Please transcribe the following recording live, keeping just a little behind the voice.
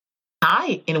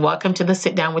Hi, and welcome to the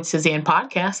Sit Down with Suzanne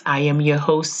podcast. I am your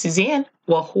host, Suzanne.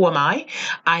 Well, who am I?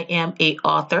 I am a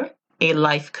author, a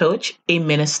life coach, a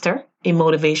minister, a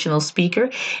motivational speaker,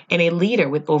 and a leader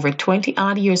with over 20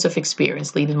 odd years of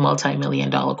experience leading multi-million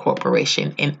dollar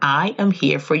corporation. And I am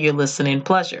here for your listening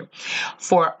pleasure.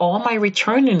 For all my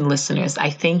returning listeners, I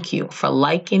thank you for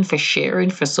liking, for sharing,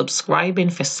 for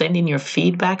subscribing, for sending your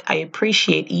feedback. I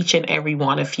appreciate each and every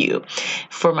one of you.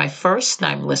 For my first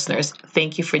time listeners,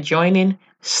 thank you for joining.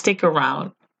 Stick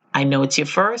around. I know it's your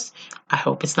first. I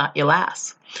hope it's not your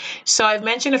last. So I've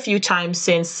mentioned a few times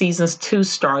since season 2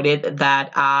 started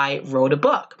that I wrote a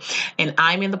book, and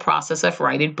I'm in the process of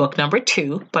writing book number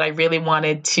 2, but I really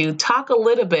wanted to talk a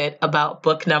little bit about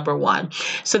book number 1.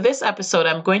 So this episode,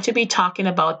 I'm going to be talking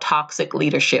about toxic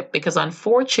leadership because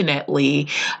unfortunately,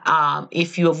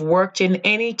 if you have worked in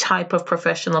any type of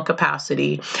professional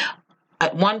capacity,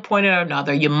 at one point or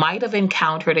another, you might have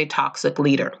encountered a toxic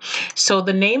leader. So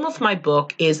the name of my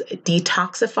book is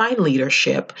Detoxifying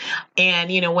Leadership. And,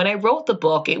 when I wrote the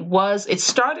book, it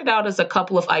started out as a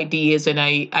couple of ideas, and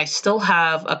I still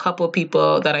have a couple of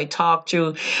people that I talked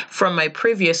to from my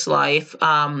previous life.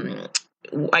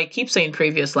 I keep saying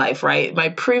previous life, right? My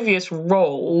previous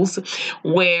roles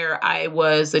where I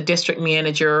was a district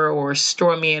manager or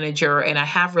store manager, and I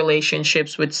have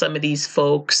relationships with some of these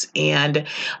folks and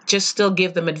just still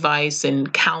give them advice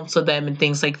and counsel them and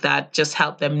things like that, just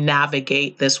help them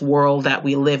navigate this world that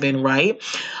we live in, right?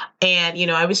 And,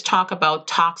 I always talk about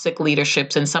toxic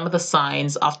leaderships and some of the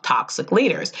signs of toxic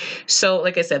leaders. So,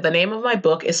 like I said, the name of my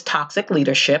book is Toxic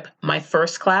Leadership, My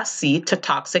First Class Seat to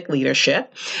Toxic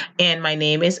Leadership. And my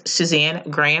name is Suzanne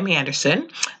Graham Anderson.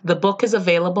 The book is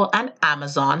available on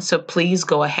Amazon. So please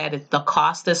go ahead. The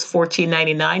cost is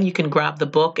 $14.99. You can grab the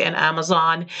book on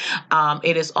Amazon.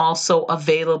 It is also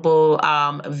available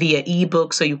via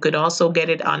ebook. So you could also get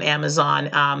it on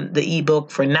Amazon, the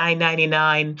ebook for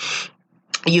 $9.99.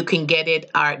 You can get it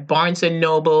at Barnes &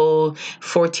 Noble,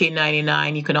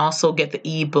 $14.99. You can also get the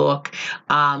ebook.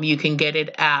 You can get it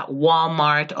at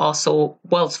Walmart also.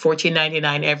 Well, it's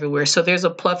 $14.99 everywhere. So there's a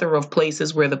plethora of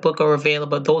places where the book are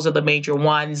available. Those are the major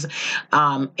ones.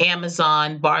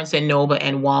 Amazon, Barnes & Noble,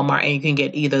 and Walmart. And you can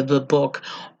get either the book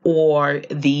or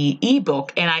the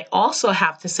ebook. And I also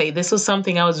have to say, this was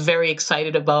something I was very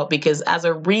excited about because as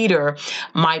a reader,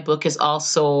 my book is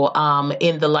also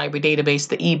in the library database,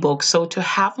 the ebook. So to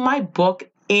have my book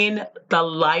in the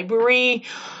library,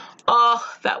 oh,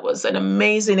 that was an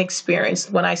amazing experience.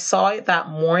 When I saw it that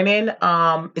morning,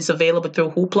 it's available through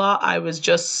Hoopla. I was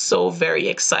just so very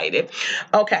excited.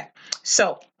 Okay,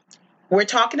 so we're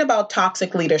talking about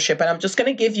toxic leadership, and I'm just going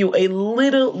to give you a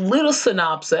little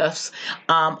synopsis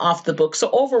of the book. So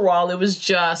overall, it was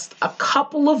just a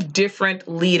couple of different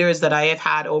leaders that I have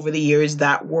had over the years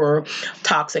that were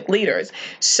toxic leaders.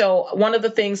 So one of the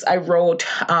things I wrote,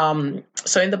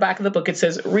 so in the back of the book, it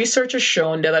says, research has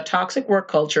shown that a toxic work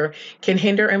culture can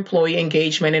hinder employee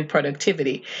engagement and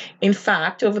productivity. In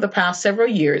fact, over the past several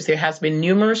years, there has been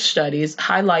numerous studies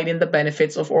highlighting the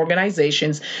benefits of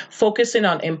organizations focusing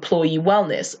on employee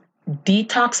wellness.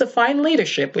 Detoxifying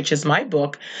Leadership, which is my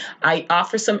book, I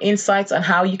offer some insights on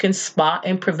how you can spot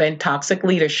and prevent toxic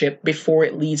leadership before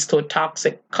it leads to a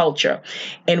toxic culture.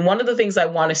 And one of the things I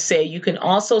want to say, you can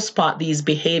also spot these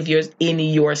behaviors in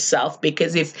yourself,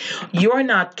 because if you're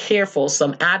not careful,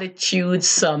 some attitudes,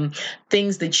 some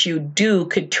things that you do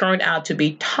could turn out to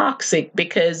be toxic,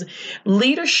 because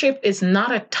leadership is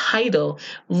not a title.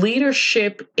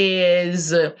 Leadership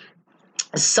is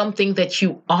something that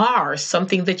you are,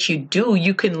 something that you do.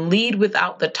 You can lead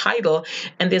without the title.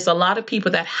 And there's a lot of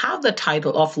people that have the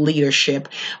title of leadership,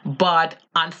 but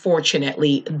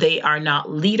unfortunately, they are not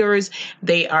leaders.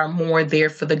 They are more there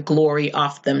for the glory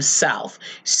of themselves.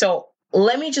 So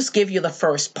let me just give you the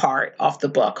first part of the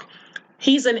book.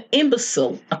 He's an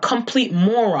imbecile, a complete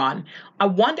moron. I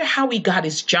wonder how he got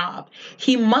his job.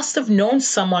 He must have known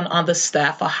someone on the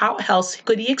staff, or how else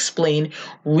could he explain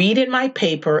reading my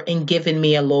paper and giving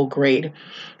me a low grade?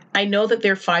 I know that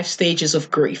there are 5 stages of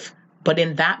grief, but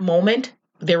in that moment,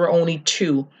 there were only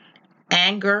 2: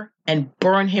 anger and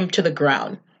burn him to the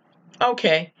ground.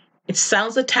 Okay, it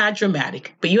sounds a tad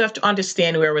dramatic, but you have to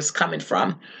understand where it was coming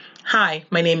from. Hi,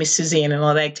 my name is Suzanne, and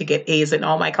I like to get A's in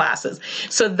all my classes.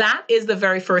 So that is the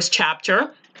very first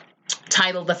chapter,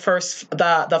 titled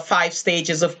the 5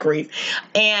 stages of grief.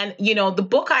 And the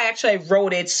book, I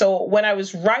wrote it, so when I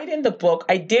was writing the book,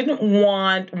 I didn't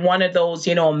want one of those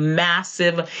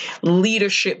massive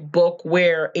leadership book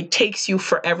where it takes you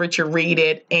forever to read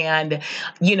it, and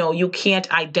you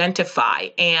can't identify.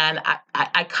 And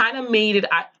I kind of made it,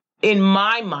 in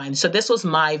my mind, so this was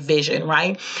my vision,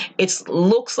 right? It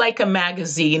looks like a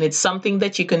magazine. It's something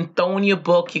that you can throw in your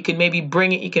book. You can maybe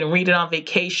bring it. You can read it on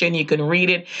vacation. You can read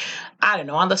it, I don't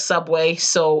know, on the subway.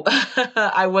 So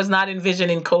I was not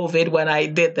envisioning COVID when I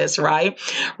did this, right?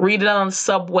 Read it on the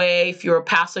subway. If you're a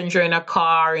passenger in a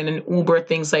car, in an Uber,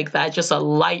 things like that, just a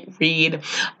light read,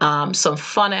 some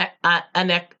fun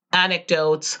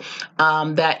anecdotes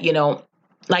that,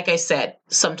 like I said,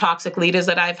 some toxic leaders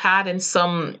that I've had and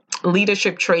some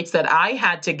leadership traits that I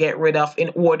had to get rid of in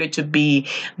order to be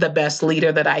the best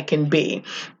leader that I can be.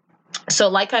 So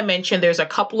like I mentioned, there's a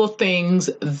couple of things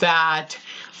that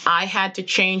I had to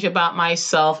change about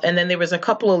myself. And then there was a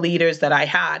couple of leaders that I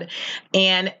had.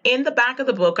 And in the back of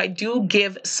the book, I do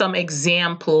give some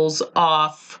examples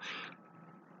of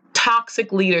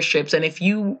toxic leaderships. And if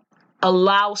you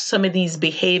allow some of these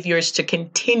behaviors to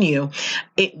continue,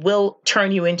 it will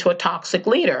turn you into a toxic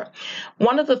leader.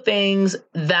 One of the things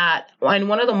and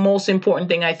one of the most important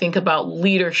thing I think about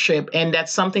leadership, and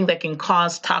that's something that can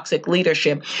cause toxic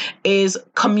leadership, is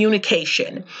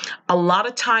communication. A lot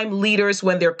of time leaders,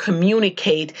 when they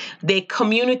communicate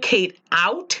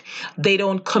out, they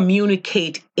don't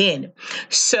communicate in.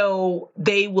 So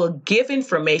they will give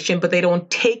information, but they don't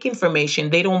take information.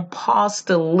 They don't pause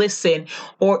to listen,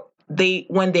 or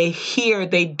when they hear,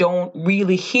 they don't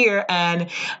really hear, and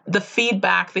the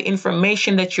feedback, the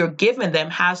information that you're giving them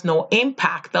has no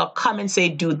impact. They'll come and say,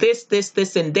 do this,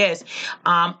 and this,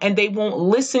 and they won't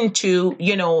listen to,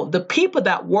 the people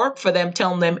that work for them,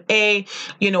 telling them, hey,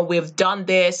 we've done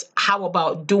this. How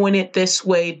about doing it this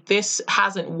way? This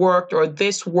hasn't worked, or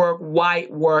this worked, why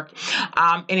it worked.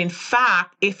 And in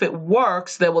fact, if it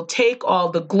works, they will take all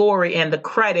the glory and the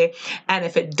credit, and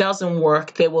if it doesn't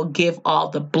work, they will give all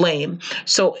the blame.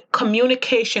 So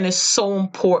communication is so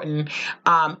important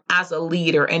as a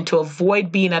leader, and to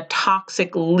avoid being a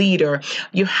toxic leader,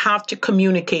 you have to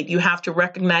communicate. You have to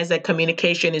recognize that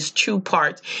communication is two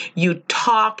parts. You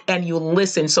talk and you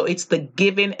listen. So it's the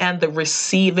giving and the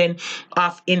receiving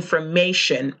of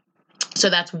information. So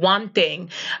that's one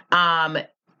thing.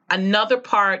 Another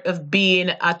part of being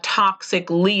a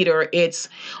toxic leader, it's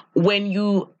when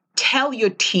you tell your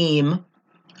team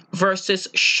versus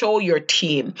show your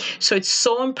team. So it's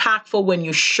so impactful when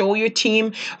you show your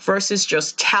team versus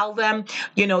just tell them,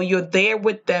 you're there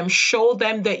with them, show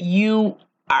them that you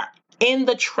are in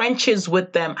the trenches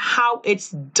with them, how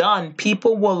it's done.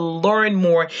 People will learn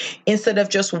more instead of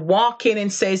just walk in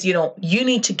and says, you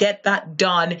need to get that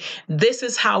done. This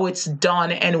is how it's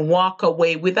done, and walk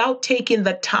away without taking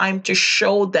the time to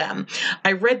show them.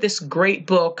 I read this great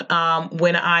book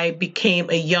when I became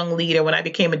a young leader, when I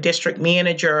became a district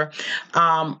manager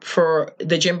for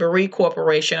the Gymboree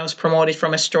Corporation. I was promoted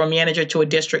from a store manager to a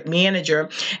district manager,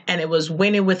 and it was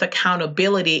Winning with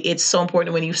Accountability. It's so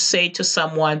important when you say to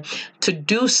someone to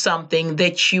do something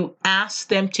that you ask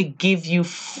them to give you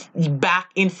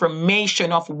back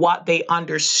information of what they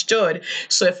understood.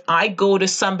 So if I go to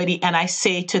somebody and I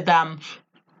say to them,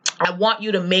 I want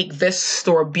you to make this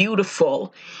store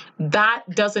beautiful, that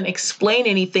doesn't explain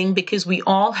anything, because we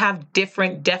all have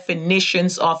different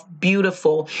definitions of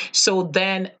beautiful. So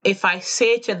then if I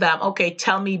say to them, okay,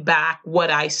 tell me back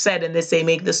what I said, and they say,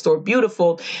 make the store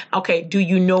beautiful. Okay, do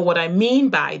you know what I mean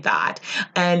by that?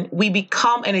 And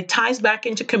and it ties back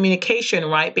into communication,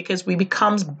 right? Because we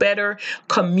become better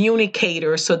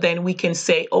communicators. So then we can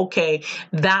say, okay,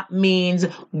 that means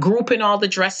grouping all the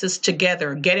dresses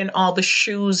together, getting all the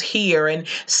shoes here, and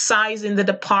sizing the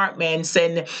departments,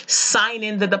 and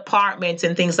signing the departments,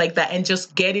 and things like that, and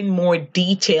just getting more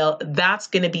detail. That's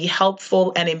going to be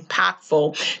helpful and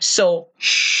impactful. So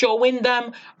showing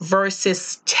them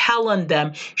versus telling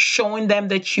them, showing them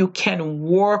that you can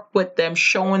work with them,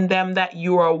 showing them that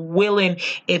you are willing.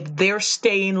 If they're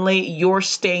staying late, you're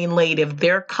staying late. If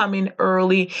they're coming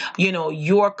early,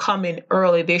 you're coming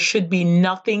early. There should be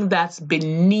nothing that's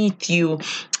beneath you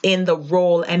in the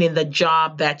role and in the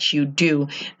job that you do.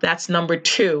 That's number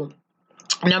 2.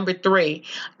 Number 3,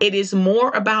 it is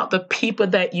more about the people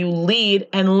that you lead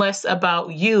and less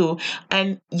about you.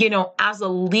 And, as a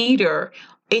leader,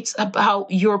 it's about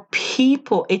your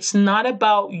people. It's not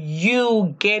about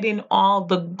you getting all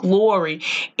the glory.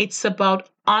 It's about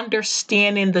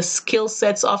understanding the skill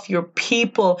sets of your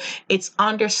people. It's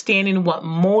understanding what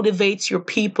motivates your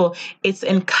people. It's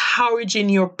encouraging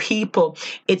your people.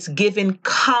 It's giving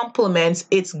compliments.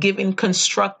 It's giving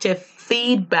constructive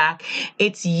feedback.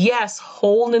 It's yes,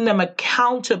 holding them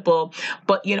accountable,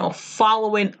 but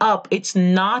following up. It's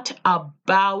not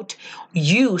about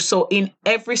you. So in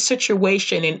every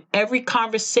situation, in every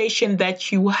conversation that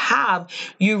you have,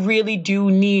 you really do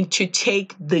need to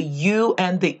take the you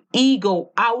and the ego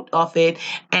out of it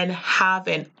and have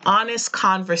an honest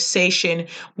conversation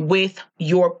with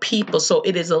your people. So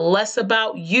it is less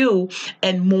about you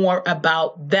and more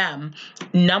about them.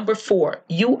 Number 4,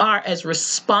 you are as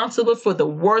responsible for the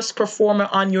worst performer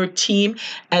on your team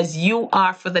as you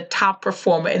are for the top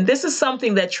performer. And this is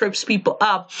something that trips people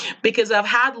up, because I've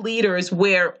had leaders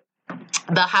where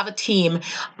they'll have a team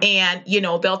and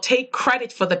they'll take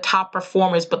credit for the top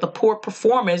performers, but the poor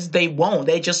performers, they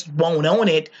just won't own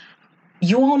it.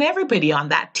 You own everybody on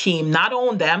that team, not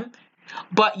own them,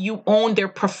 but you own their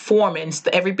performance.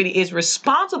 Everybody is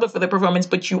responsible for their performance,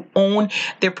 but you own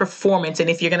their performance. And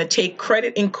if you're going to take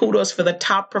credit and kudos for the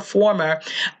top performer,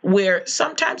 where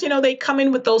sometimes, they come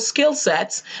in with those skill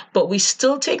sets, but we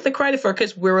still take the credit for it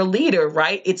because we're a leader,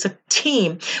 right? It's a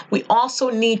team. We also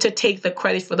need to take the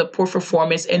credit for the poor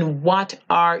performance, and what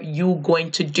are you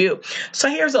going to do? So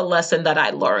here's a lesson that I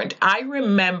learned. I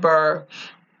remember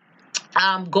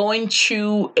going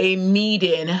to a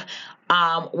meeting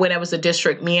when I was a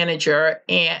district manager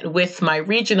and with my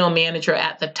regional manager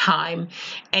at the time.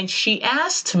 And she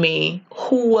asked me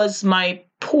who was my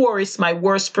poorest, my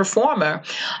worst performer.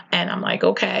 And I'm like,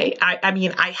 okay. I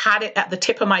mean, I had it at the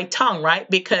tip of my tongue, right?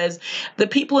 Because the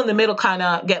people in the middle kind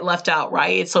of get left out,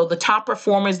 right? So the top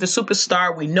performers, the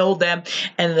superstar, we know them.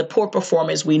 And the poor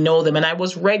performers, we know them. And I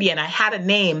was ready and I had a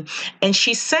name. And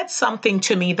she said something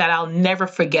to me that I'll never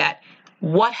forget.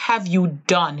 What have you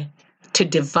done to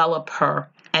develop her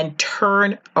and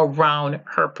turn around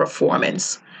her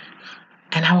performance?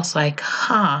 And I was like,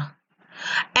 huh.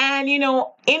 And,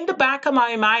 in the back of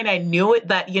my mind, I knew it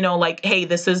that, like, hey,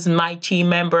 this is my team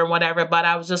member and whatever. But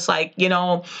I was just like,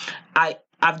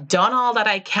 I've done all that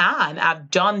I can.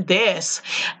 I've done this.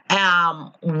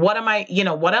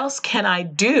 What else can I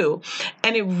do?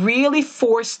 And it really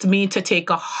forced me to take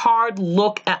a hard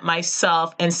look at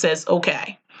myself and says,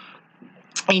 okay,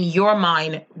 in your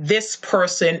mind, this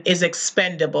person is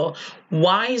expendable.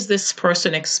 Why is this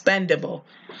person expendable?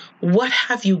 What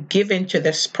have you given to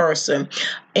this person?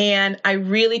 And I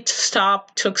really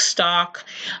took stock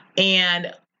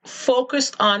and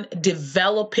focused on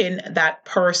developing that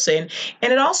person.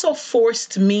 And it also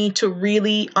forced me to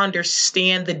really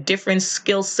understand the different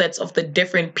skill sets of the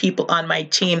different people on my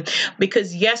team.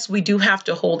 Because yes, we do have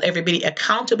to hold everybody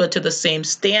accountable to the same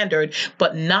standard,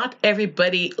 but not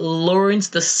everybody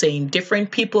learns the same. Different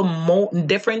people,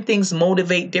 different things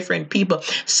motivate different people.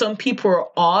 Some people are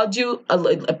audio,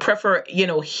 prefer,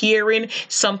 hearing.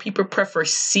 Some people prefer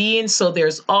seeing. So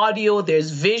there's audio, there's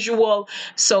visual.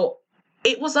 So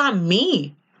it was on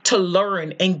me to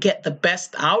learn and get the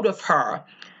best out of her.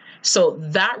 So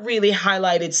that really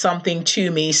highlighted something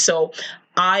to me. So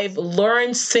I've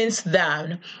learned since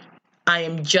then, I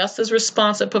am just as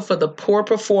responsible for the poor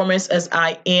performance as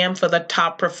I am for the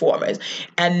top performance.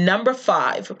 And number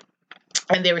 5,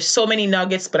 and there were so many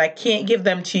nuggets, but I can't give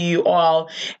them to you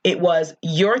all. It was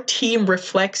your team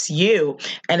reflects you.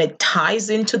 And it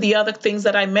ties into the other things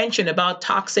that I mentioned about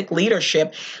toxic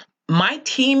leadership. My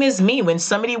team is me. When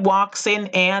somebody walks in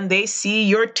and they see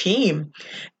your team,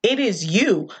 it is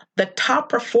you, the top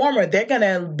performer. They're going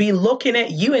to be looking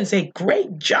at you and say,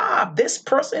 great job. This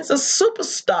person is a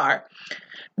superstar.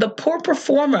 The poor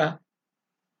performer,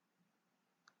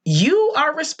 you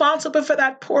are responsible for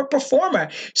that poor performer.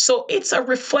 So it's a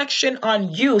reflection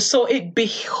on you. So it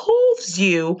behooves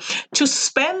you to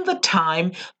spend the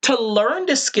time to learn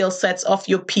the skill sets of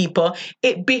your people.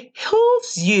 It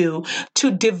behooves you to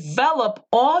develop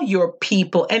all your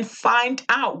people and find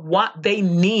out what they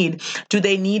need. Do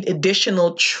they need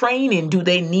additional training? Do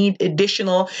they need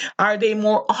are they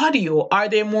more audio? Are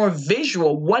they more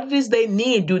visual? What it is they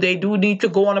need? Do they need to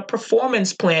go on a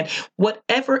performance plan?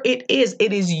 Whatever it is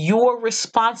your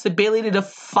responsibility to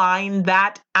find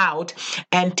that out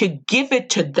and to give it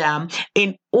to them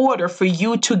in order for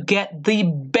you to get the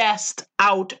best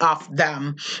out of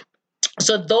them.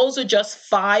 So those are just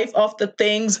 5 of the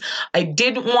things. I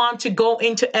didn't want to go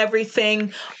into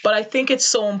everything, but I think it's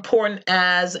so important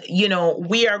as,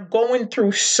 we are going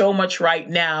through so much right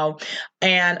now.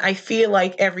 And I feel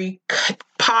like every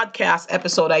podcast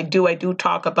episode I do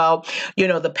talk about,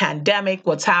 the pandemic,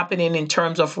 what's happening in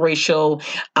terms of racial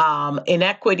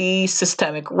inequity,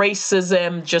 systemic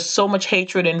racism, just so much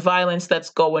hatred and violence that's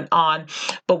going on.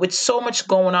 But with so much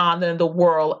going on in the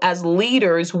world, as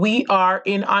leaders, we are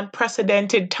in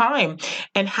unprecedented time.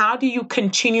 And how do you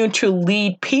continue to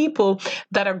lead people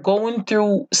that are going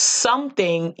through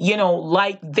something,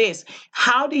 like this?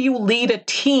 How do you lead a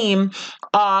team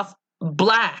of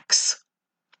Blacks,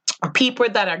 people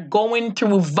that are going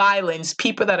through violence,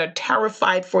 people that are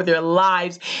terrified for their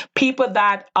lives, people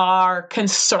that are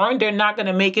concerned they're not going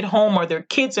to make it home or their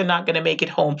kids are not going to make it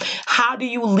home? How do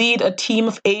you lead a team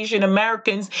of Asian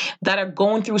Americans that are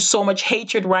going through so much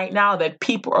hatred right now that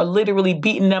people are literally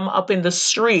beating them up in the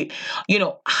street?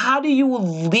 How do you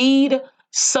lead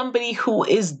somebody who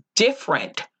is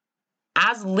different?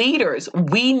 As leaders,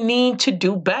 we need to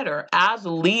do better. As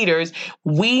leaders,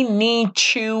 we need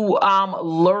to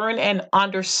learn and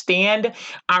understand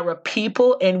our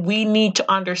people, and we need to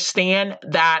understand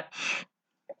that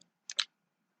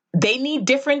they need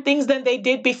different things than they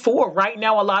did before. Right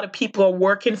now, a lot of people are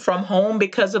working from home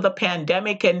because of the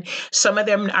pandemic, and some of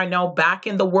them are now back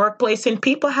in the workplace, and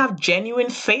people have genuine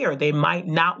fear. They might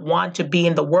not want to be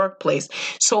in the workplace.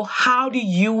 So how do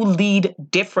you lead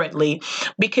differently?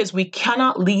 Because we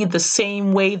cannot lead the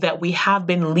same way that we have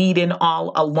been leading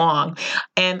all along.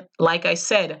 And like I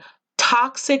said,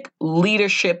 toxic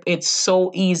leadership, it's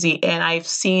so easy. And I've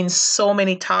seen so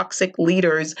many toxic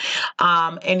leaders.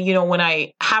 When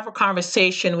I have a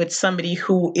conversation with somebody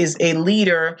who is a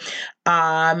leader,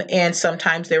 and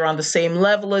sometimes they're on the same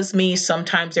level as me,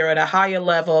 sometimes they're at a higher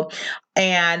level,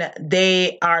 and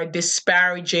they are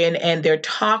disparaging and they're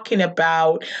talking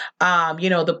about,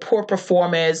 the poor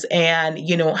performers and,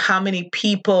 how many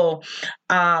people,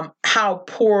 how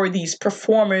poor these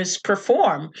performers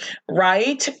perform,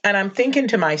 right? And I'm thinking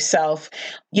to myself,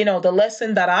 the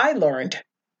lesson that I learned,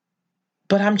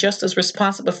 but I'm just as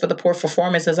responsible for the poor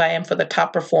performers as I am for the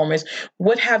top performers.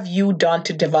 What have you done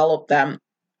to develop them?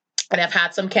 And I've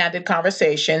had some candid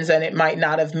conversations, and it might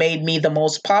not have made me the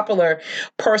most popular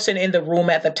person in the room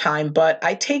at the time, but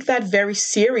I take that very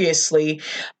seriously.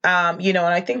 And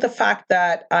I think the fact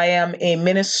that I am a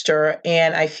minister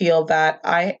and I feel that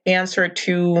I answer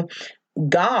to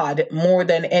God more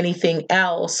than anything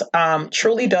else,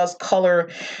 truly does color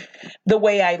the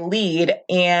way I lead.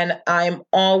 And I'm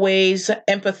always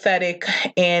empathetic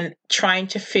and trying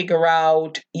to figure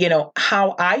out,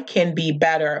 how I can be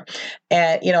better.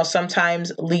 And,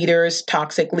 sometimes leaders,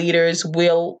 toxic leaders,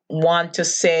 will want to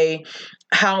say,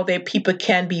 how their people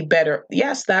can be better.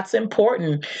 Yes, that's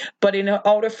important. But in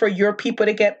order for your people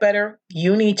to get better,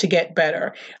 you need to get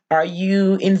better. Are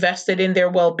you invested in their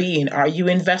well being? Are you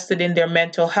invested in their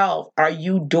mental health? Are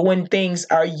you doing things?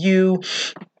 Are you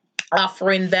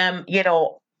offering them,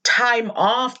 time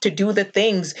off to do the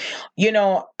things?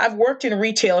 I've worked in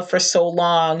retail for so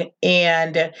long,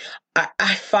 and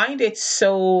I find it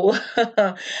so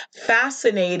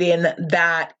fascinating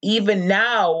that even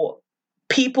now,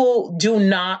 people do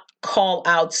not call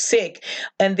out sick.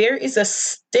 And there is a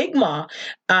stigma.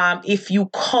 If you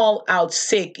call out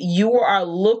sick, you are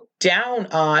looked down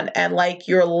on and like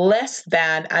you're less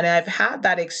than. And I've had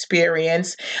that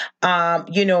experience,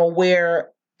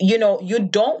 where you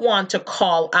don't want to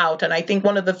call out. And I think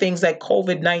one of the things that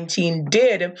COVID-19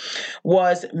 did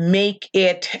was make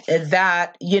it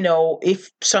that,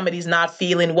 if somebody's not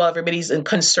feeling well, everybody's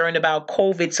concerned about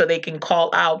COVID, so they can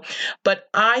call out. But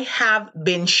I have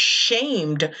been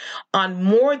shamed on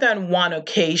more than one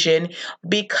occasion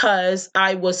because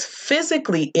I was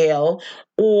physically ill,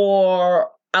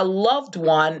 or a loved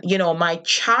one, my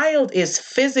child is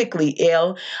physically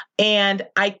ill, and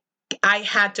I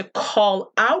had to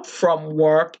call out from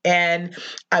work, and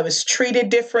I was treated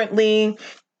differently.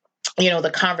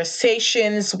 The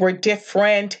conversations were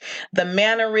different, the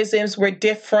mannerisms were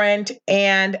different,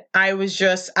 and I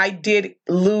did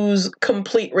lose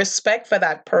complete respect for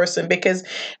that person, because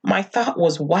my thought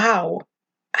was, wow,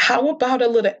 how about a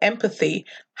little empathy?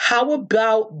 How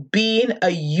about being a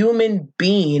human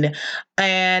being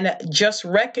and just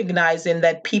recognizing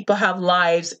that people have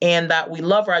lives and that we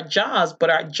love our jobs, but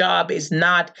our job is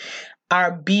not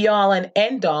our be all and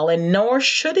end all, and nor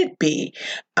should it be,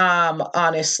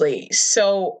 honestly.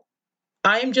 So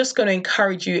I'm just going to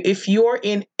encourage you, if you're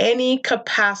in any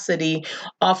capacity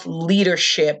of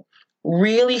leadership,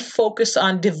 really focus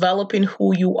on developing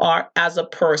who you are as a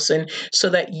person so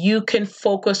that you can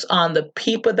focus on the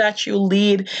people that you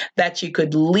lead, that you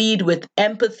could lead with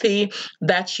empathy,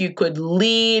 that you could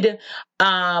lead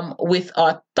with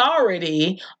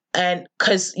authority, And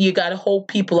because you got to hold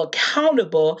people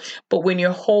accountable, but when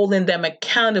you're holding them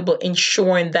accountable,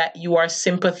 ensuring that you are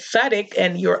sympathetic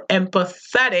and you're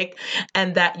empathetic,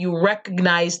 and that you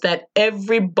recognize that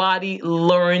everybody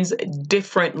learns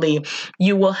differently.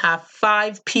 You will have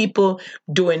 5 people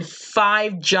doing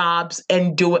 5 jobs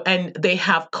and they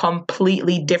have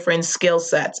completely different skill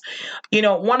sets.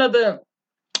 One of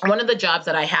the jobs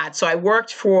that I had, so I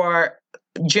worked for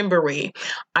Gymboree.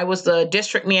 I was the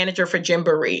district manager for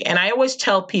Gymboree. And I always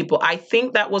tell people, I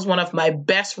think that was one of my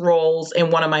best roles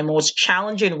and one of my most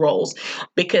challenging roles,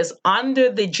 because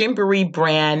under the Gymboree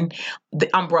brand,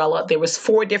 the umbrella, there was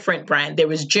 4 different brands. There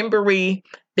was Gymboree,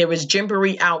 there was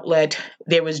Gymboree Outlet,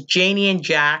 there was Janie and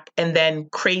Jack, and then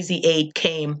Crazy 8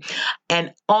 came.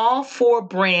 And all 4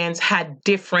 brands had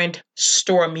different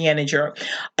store manager.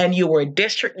 And you were a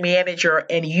district manager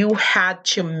and you had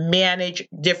to manage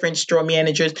different store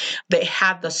managers. They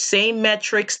had the same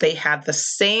metrics, they had the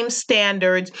same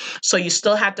standards. So you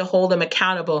still had to hold them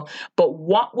accountable. But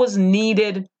what was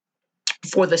needed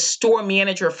for the store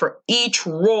manager for each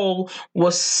role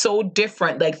was so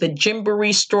different. Like the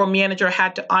Gymboree store manager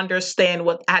had to understand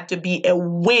had to be a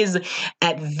whiz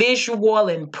at visual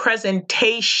and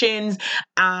presentations,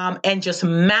 and just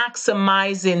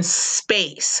maximizing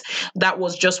space. That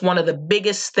was just one of the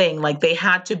biggest thing. Like they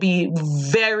had to be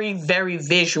very, very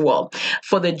visual.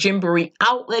 For the Gymboree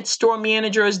Outlet store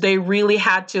managers, they really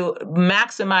had to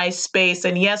maximize space.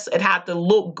 And yes, it had to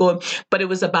look good, but it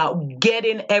was about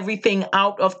getting everything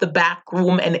out of the back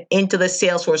room and into the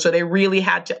sales floor. So they really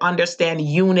had to understand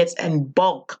units and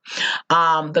bulk.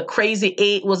 The Crazy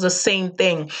 8 was the same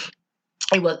thing.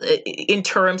 It was in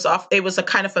terms of, it was a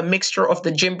kind of a mixture of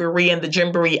the Gymboree and the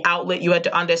Gymboree Outlet. You had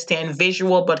to understand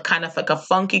visual, but kind of like a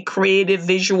funky creative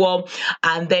visual.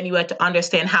 And then you had to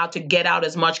understand how to get out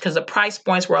as much, because the price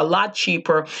points were a lot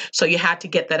cheaper. So you had to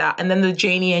get that out. And then the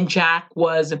Janie and Jack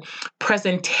was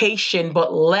presentation,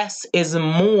 but less is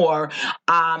more,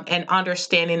 and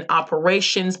understanding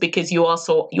operations, because you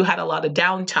had a lot of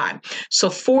downtime. So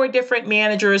 4 different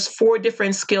managers, 4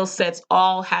 different skill sets,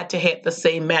 all had to hit the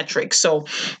same metric. So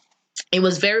it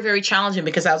was very, very challenging,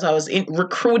 because as I was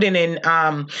recruiting in,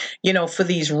 for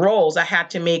these roles, I had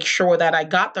to make sure that I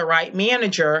got the right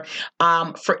manager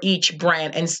for each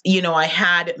brand. And, I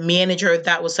had manager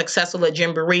that was successful at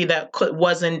Gymboree that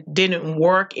didn't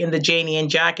work in the Janie and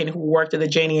Jack, and who worked at the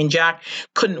Janie and Jack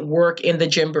couldn't work in the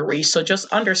Gymboree. So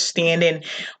just understanding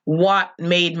what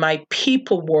made my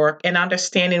people work and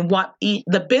understanding what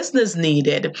the business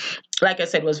needed, like I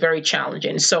said, was very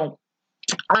challenging. So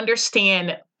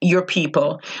understand your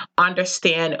people,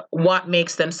 understand what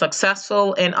makes them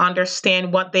successful, and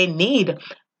understand what they need,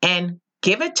 and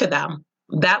give it to them.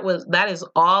 That is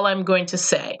all I'm going to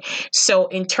say. So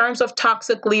in terms of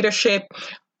toxic leadership,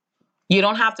 you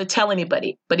don't have to tell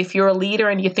anybody, but if you're a leader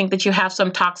and you think that you have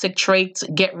some toxic traits,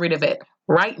 get rid of it.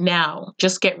 Right now,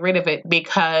 just get rid of it,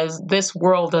 because this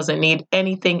world doesn't need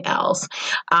anything else.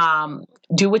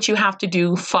 Do what you have to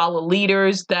do. Follow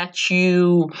leaders that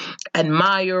you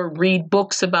admire. Read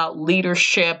books about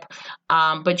leadership.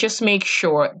 But just make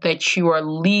sure that you are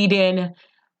leading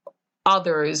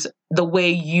others the way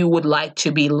you would like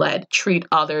to be led. Treat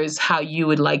others how you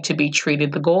would like to be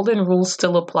treated. The golden rule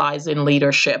still applies in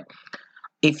leadership.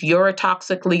 If you're a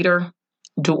toxic leader,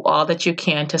 do all that you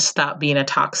can to stop being a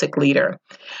toxic leader.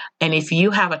 And if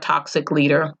you have a toxic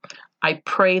leader, I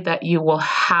pray that you will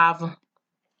have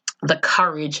the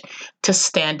courage to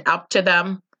stand up to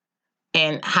them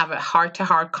and have a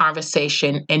heart-to-heart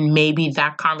conversation, and maybe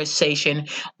that conversation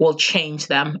will change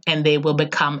them and they will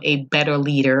become a better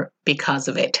leader because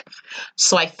of it.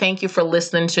 So I thank you for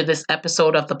listening to this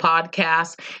episode of the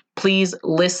podcast. Please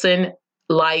listen,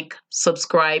 like,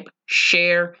 subscribe,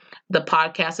 share. The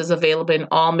podcast is available in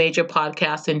all major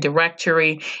podcasting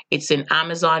directory. It's in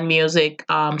Amazon Music,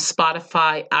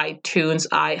 Spotify, iTunes,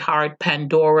 iHeart,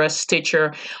 Pandora,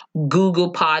 Stitcher,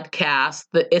 Google Podcasts.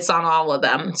 It's on all of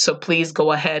them. So please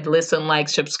go ahead, listen, like,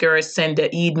 subscribe, send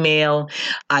an email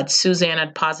at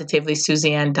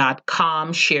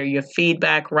Suzanne@positivelysuzanne.com. Share your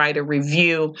feedback, write a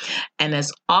review. And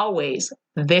as always,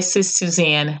 this is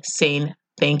Suzanne saying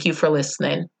thank you for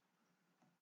listening.